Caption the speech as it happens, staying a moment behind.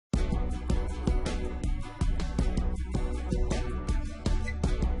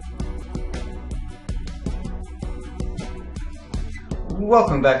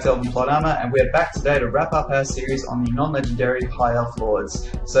Welcome back to Elven Plot Armor, and we're back today to wrap up our series on the non-legendary High Elf Lords.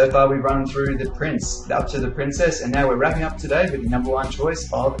 So far we've run through the Prince, up to the Princess, and now we're wrapping up today with the #1 choice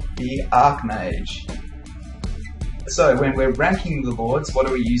of the Archmage. So when we're ranking the Lords, what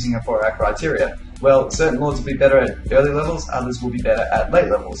are we using for our criteria? Well, certain Lords will be better at early levels, others will be better at late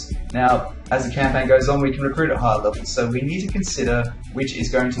levels. Now, as the campaign goes on, we can recruit at higher levels, so we need to consider which is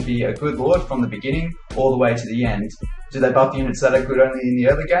going to be a good Lord from the beginning all the way to the end. Do they buff units that are good only in the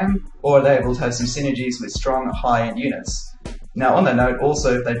early game, or are they able to have some synergies with strong high-end units? Now on that note,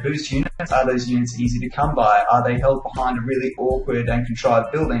 also if they boost units, are those units easy to come by? Are they held behind a really awkward and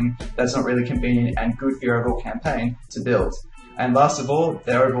contrived building that's not really convenient and good for your overall campaign to build? And last of all,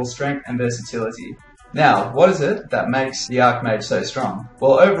 their overall strength and versatility. Now, what is it that makes the Archmage so strong?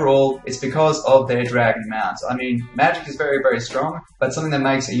 Well, overall, it's because of their dragon mount. I mean, magic is very, very strong, but something that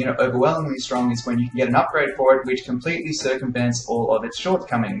makes a unit overwhelmingly strong is when you can get an upgrade for it which completely circumvents all of its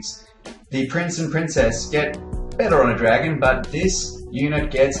shortcomings. The Prince and Princess get better on a dragon, but this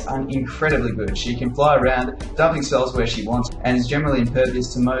unit gets incredibly good. She can fly around, dumping spells where she wants, and is generally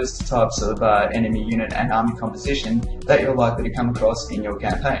impervious to most types of enemy unit and army composition that you're likely to come across in your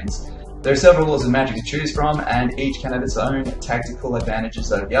campaigns. There are several laws of magic to choose from, and each can have its own tactical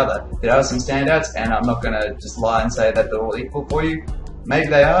advantages over the other. There are some standouts, and I'm not going to just lie and say that they're all equal for you. Maybe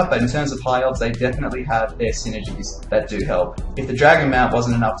they are, but in terms of high elves, they definitely have their synergies that do help. If the dragon mount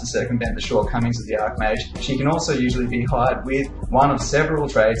wasn't enough to circumvent the shortcomings of the Archmage, she can also usually be hired with one of several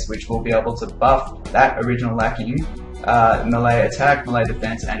traits which will be able to buff that original lacking melee attack, melee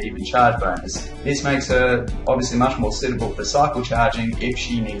defense, and even charge bonus. This makes her obviously much more suitable for cycle charging if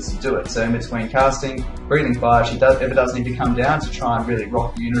she needs to do it. So in between casting, breathing fire, if she ever does need to come down to try and really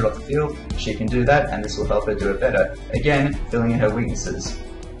rock the unit off the field, she can do that, and this will help her do it better. Again, filling in her weaknesses.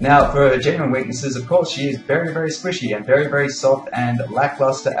 Now, for her genuine weaknesses, of course, she is very, very squishy and very, very soft and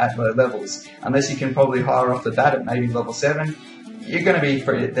lackluster at low levels. Unless you can probably hire off the bat at maybe level 7, you're going to be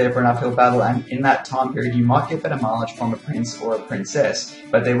there for an uphill battle, and in that time period you might get better mileage from a prince or a princess.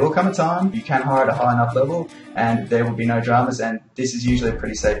 But there will come a time you can hire at a high enough level and there will be no dramas, and this is usually a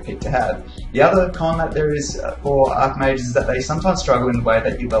pretty safe pick to have. The other con that there is for Archmages is that they sometimes struggle in the way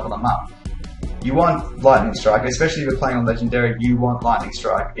that you level them up. You want Lightning Strike, especially if you're playing on Legendary, you want Lightning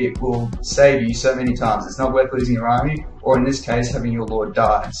Strike. It will save you so many times. It's not worth losing your army, or in this case, having your Lord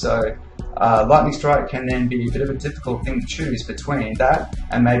die. So Lightning Strike can then be a bit of a difficult thing to choose between that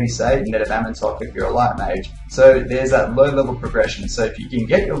and maybe say Net of Ammontok if you're a Light Mage. So there's that low level progression. So if you can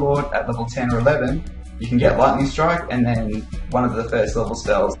get your Lord at level 10 or 11, you can get Lightning Strike and then one of the first level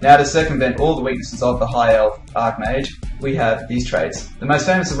spells. Now to circumvent all the weaknesses of the High Elf Archmage, we have these traits. The most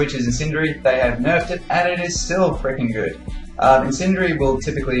famous of which is Incendiary. They have nerfed it and it is still freaking good. Incendiary will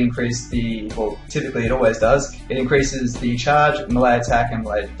typically increase typically it always does, it increases the charge, melee attack, and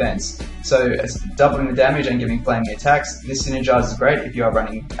melee defense. So it's doubling the damage and giving flaming attacks. This synergizes great if you are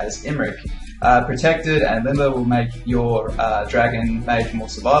running as Imric. Protected and Limber will make your Dragon Mage more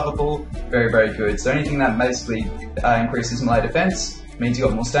survivable. Very, very good. So anything that basically increases melee defense means you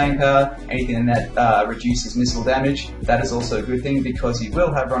got more staying power. Anything that reduces missile damage, that is also a good thing because you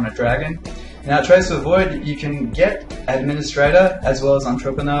will have her on a dragon. Now, traits to avoid, you can get Administrator as well as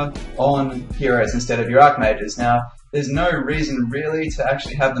Entrepreneur on heroes instead of your Archmages. Now, there's no reason really to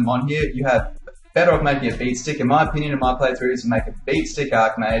actually have them on here. You have better off making a beat stick. In my opinion, in my playthroughs, to make a beat stick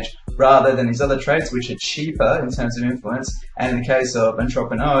Archmage rather than these other traits which are cheaper in terms of influence, and in the case of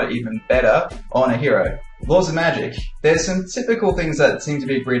Entrepreneur, even better on a hero. Laws of magic. There's some typical things that seem to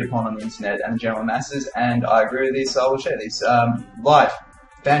be agreed upon on the internet and the general masses, and I agree with these, so I will share these. Light.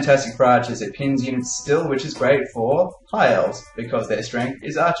 Fantastic for archers. It pins units still, which is great for high elves because their strength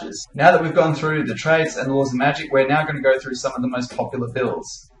is archers. Now that we've gone through the traits and the laws of magic, we're now going to go through some of the most popular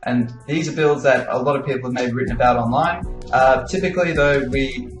builds. And these are builds that a lot of people have maybe written about online. Typically though,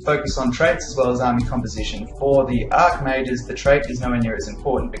 we focus on traits as well as army composition. For the Archmages, the trait is nowhere near as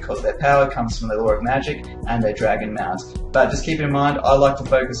important because their power comes from the law of magic and their dragon mount. But just keep in mind, I like to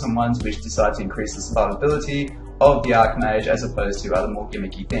focus on ones which decide to increase the survivability of the Archmage as opposed to other more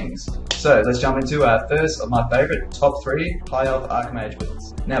gimmicky things. So let's jump into our first of my favourite top 3 High Elf Archmage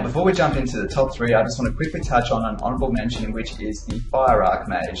builds. Now before we jump into the top 3, I just want to quickly touch on an honourable mention, which is the Fire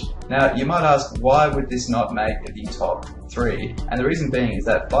Archmage. Now you might ask, why would this not make the top 3? And the reason being is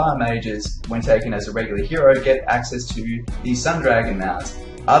that Fire Mages, when taken as a regular hero, get access to the Sun Dragon mount.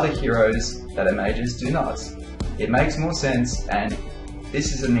 Other heroes that are mages do not. It makes more sense, and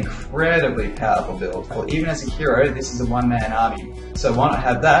this is an incredibly powerful build. Well, even as a hero, this is a one-man army. So why not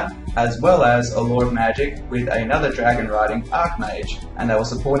have that, as well as a Lord of Magic with another dragon riding Archmage, and they will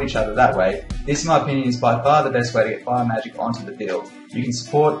support each other that way. This, in my opinion, is by far the best way to get fire magic onto the field. You can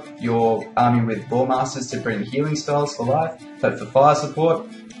support your army with Loremasters to bring healing spells for life, but for fire support,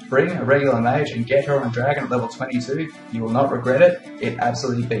 bring a regular mage and get her on a dragon at level 22. You will not regret it. It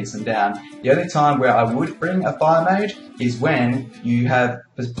absolutely beats them down. The only time where I would bring a fire mage is when you have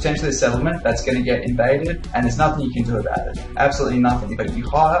potentially a settlement that's going to get invaded and there's nothing you can do about it. Absolutely nothing. But you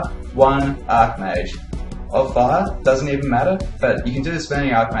hire one Archmage of fire, doesn't even matter, but you can do this with any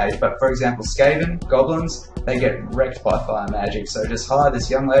Archmage. But for example, Skaven, Goblins, they get wrecked by fire magic. So just hire this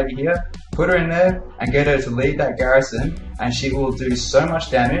young lady here, put her in there, and get her to lead that garrison, and she will do so much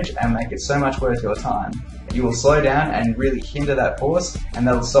damage and make it so much worth your time. You will slow down and really hinder that force, and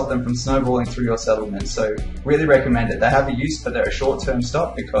that'll stop them from snowballing through your settlement. So really recommend it. They have a use, but they're a short-term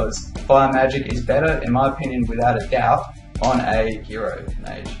stop because fire magic is better, in my opinion, without a doubt, on a hero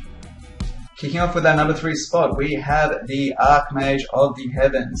mage. Kicking off with our number 3 spot, we have the Archmage of the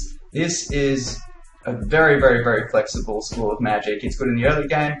Heavens. This is a very, very, very flexible school of magic. It's good in the early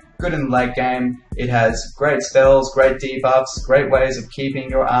game, good in the late game. It has great spells, great debuffs, great ways of keeping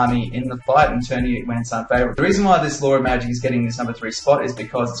your army in the fight and turning it when it's unfavorable. The reason why this Lord of Magic is getting this number 3 spot is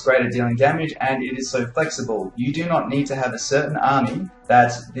because it's great at dealing damage and it is so flexible. You do not need to have a certain army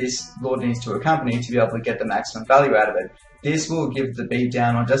that this Lord needs to accompany to be able to get the maximum value out of it. This will give the beat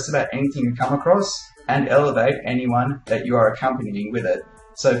down on just about anything you come across and elevate anyone that you are accompanying with it.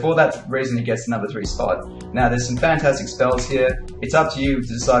 So for that reason, it gets the number 3 spot. Now, there's some fantastic spells here. It's up to you to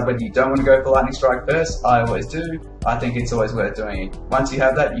decide whether you don't want to go for Lightning Strike first. I always do. I think it's always worth doing it. Once you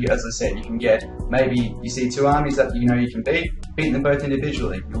have that, as I said, you can get, maybe you see 2 armies that you know you can beat them both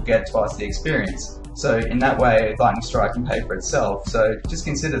individually. You'll get twice the experience. So in that way, Lightning Strike can pay for itself. So just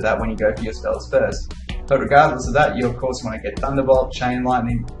consider that when you go for your spells first. But regardless of that, you of course want to get Thunderbolt, Chain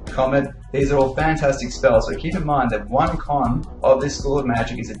Lightning, Comet. These are all fantastic spells, so keep in mind that one con of this school of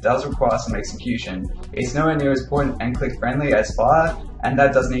magic is it does require some execution. It's nowhere near as point and click friendly as fire, and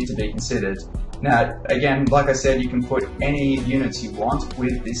that does need to be considered. Now, again, like I said, you can put any units you want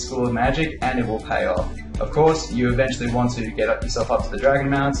with this school of magic, and it will pay off. Of course, you eventually want to get yourself up to the Dragon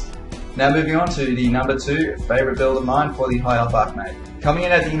Mounts. Now moving on to the number 2 favourite build of mine for the High Elf Archmage. Coming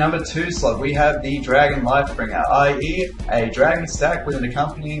in at the number 2 slot, we have the Dragon Lifebringer, i.e. a dragon stack with an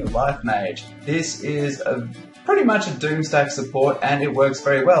accompanying Life Mage. This is pretty much a Doom stack support and it works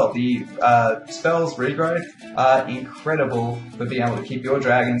very well. The spells regrowth are incredible for being able to keep your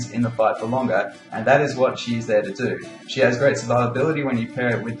dragons in the fight for longer, and that is what she's there to do. She has great survivability when you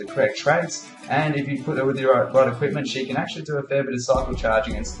pair it with the correct traits, and if you put her with the right equipment, she can actually do a fair bit of cycle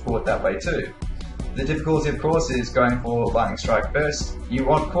charging and support that way too. The difficulty, of course, is going for Lightning Strike first.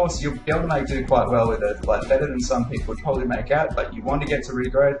 Of course, you'll be able to do quite well with it, like better than some people would probably make out, but you want to get to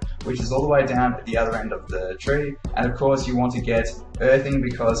Regrowth, which is all the way down at the other end of the tree, and of course you want to get Earthing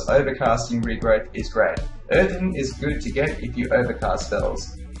because overcasting Regrowth is great. Earthing is good to get if you overcast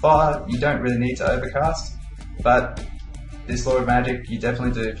spells. Fire, you don't really need to overcast, but this Lord of Magic, you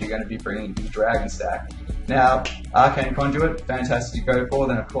definitely do if you're going to be bringing the Dragon stack. Now, Arcane Conduit, fantastic to go for,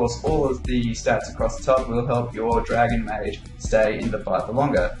 then of course all of the stats across the top will help your Dragon Mage stay in the fight for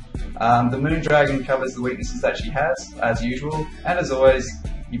longer. The Moon Dragon covers the weaknesses that she has, as usual, and as always,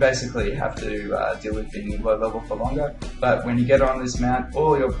 you basically have to deal with being low level for longer, but when you get on this mount,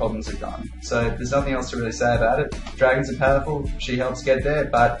 all your problems are gone. So there's nothing else to really say about it. Dragons are powerful, she helps get there,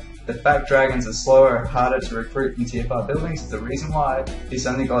 but the fact dragons are slower and harder to recruit from tier 5 buildings is the reason why this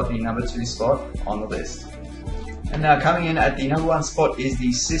only got the number 2 spot on the list. And now coming in at the number 1 spot is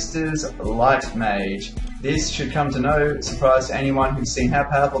the Sisters Light Mage. This should come to no surprise to anyone who's seen how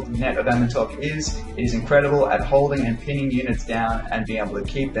powerful the Net of Amantok is. It is incredible at holding and pinning units down and being able to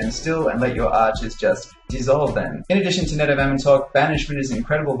keep them still and let your archers just dissolve them. In addition to Net of Amantok, Banishment is an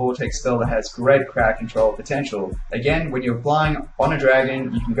incredible vortex spell that has great crowd control potential. Again, when you're flying on a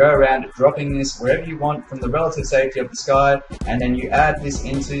dragon, you can go around dropping this wherever you want from the relative safety of the sky, and then you add this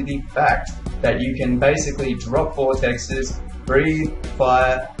into the fact that you can basically drop vortexes, breathe,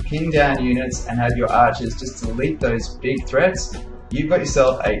 fire, pin down units, and have your archers just delete those big threats. You've got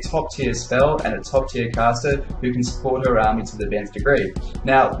yourself a top tier spell and a top tier caster who can support her army to the nth degree.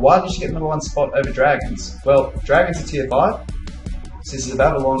 Now, why did she get number 1 spot over dragons? Well, dragons are tier 5, Sisters of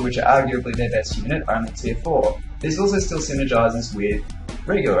Avalon, which are arguably their best unit, are only tier 4. This also still synergizes with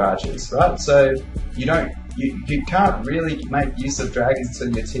regular archers, right? So you don't you can't really make use of dragons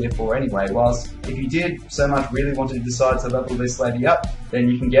until you're tier 4 anyway, whilst if you did so much really want to decide to level this lady up, then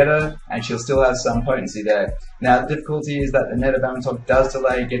you can get her and she'll still have some potency there. Now the difficulty is that the net of Amantok does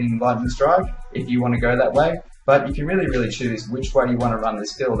delay getting Lightning Strike if you want to go that way, but you can really choose which way you want to run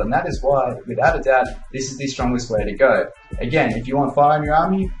this build, and that is why, without a doubt, this is the strongest way to go. Again, if you want fire in your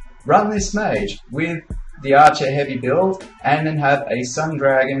army, run this mage with the Archer heavy build, and then have a Sun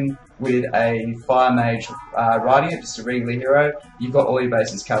Dragon with a Fire Mage riding it, just a regular hero. You've got all your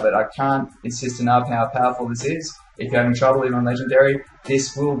bases covered. I can't insist enough how powerful this is. If you're having trouble even on Legendary,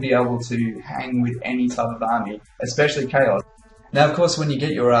 this will be able to hang with any type of army, especially Chaos. Now, of course, when you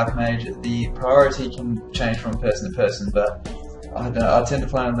get your Archmage, the priority can change from person to person, but I don't know, I tend to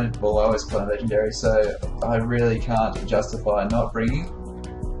play on Legendary, well, I always play on Legendary, so I really can't justify not bringing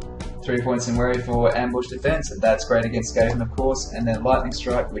 3 points in worry for ambush defense. That's great against engagement, of course, and then Lightning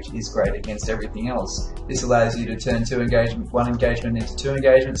Strike, which is great against everything else. This allows you to turn one engagement into 2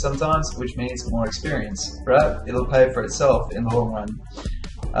 engagements sometimes, which means more experience, right? It'll pay for itself in the long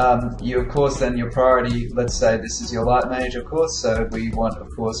run. You, of course, then your priority, let's say this is your light mage, of course, so we want, of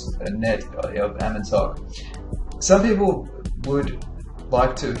course, a net of Amantok. Some people would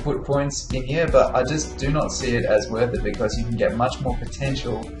like to put points in here, but I just do not see it as worth it, because you can get much more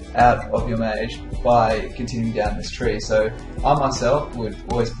potential out of your mage by continuing down this tree. So I myself would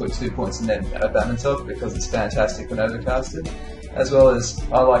always put 2 points in net of Amantok because it's fantastic when overcasted, as well as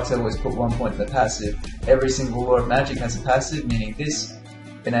I like to always put 1 point in the passive. Every single Law of Magic has a passive, meaning this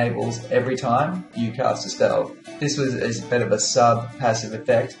enables every time you cast a spell. This is a bit of a sub-passive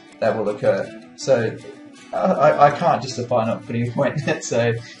effect that will occur. So I can't justify not putting a point in it,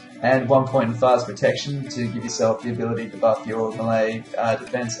 so, and 1 point in fast protection to give yourself the ability to buff your melee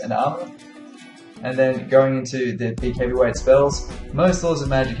defense and armor. And then going into the big heavyweight spells, most Laws of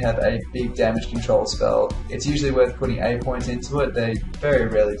Magic have a big damage control spell. It's usually worth putting a point into it. They very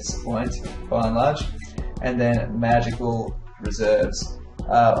rarely disappoint, by and large. And then magical reserves.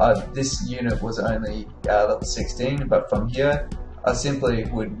 This unit was only level 16, but from here I simply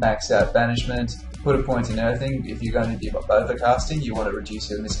would max out Banishment, put a point in Earthing. If you're going to give up overcasting, you want to reduce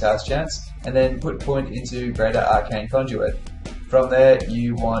your miscast chance, and then put point into Greater Arcane Conduit. From there,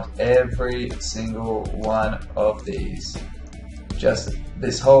 you want every single one of these. Just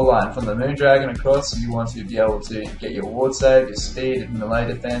this whole line, from the Moondragon across, you want to be able to get your ward save, your speed, and melee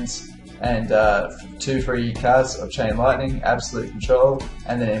defense, and 2 free cards of Chain Lightning, Absolute Control,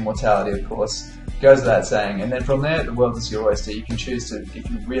 and then Immortality, of course. Goes without saying. And then from there, the world is your oyster. You can choose to, if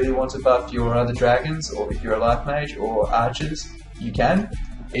you really want to buff your other dragons, or if you're a life mage or archers, you can.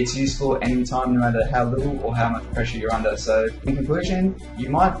 It's useful anytime, no matter how little or how much pressure you're under. So, in conclusion, you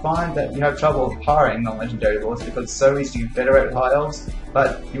might find that you have trouble hiring non-legendary lords because it's so easy to federate with high elves,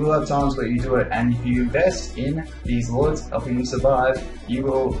 but you will have times where you do it, and if you invest in these lords, helping them survive, you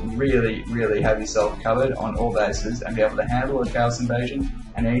will really have yourself covered on all bases and be able to handle a chaos invasion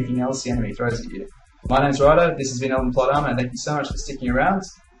and anything else the enemy throws at you. My name's Ryder, this has been Elven Plot Armor, and thank you so much for sticking around.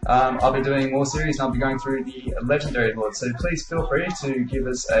 I'll be doing more series, and I'll be going through the legendary lords, so please feel free to give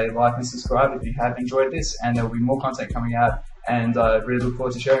us a like and subscribe if you have enjoyed this, and there will be more content coming out, and I really look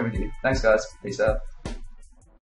forward to sharing with you. Thanks guys, peace out.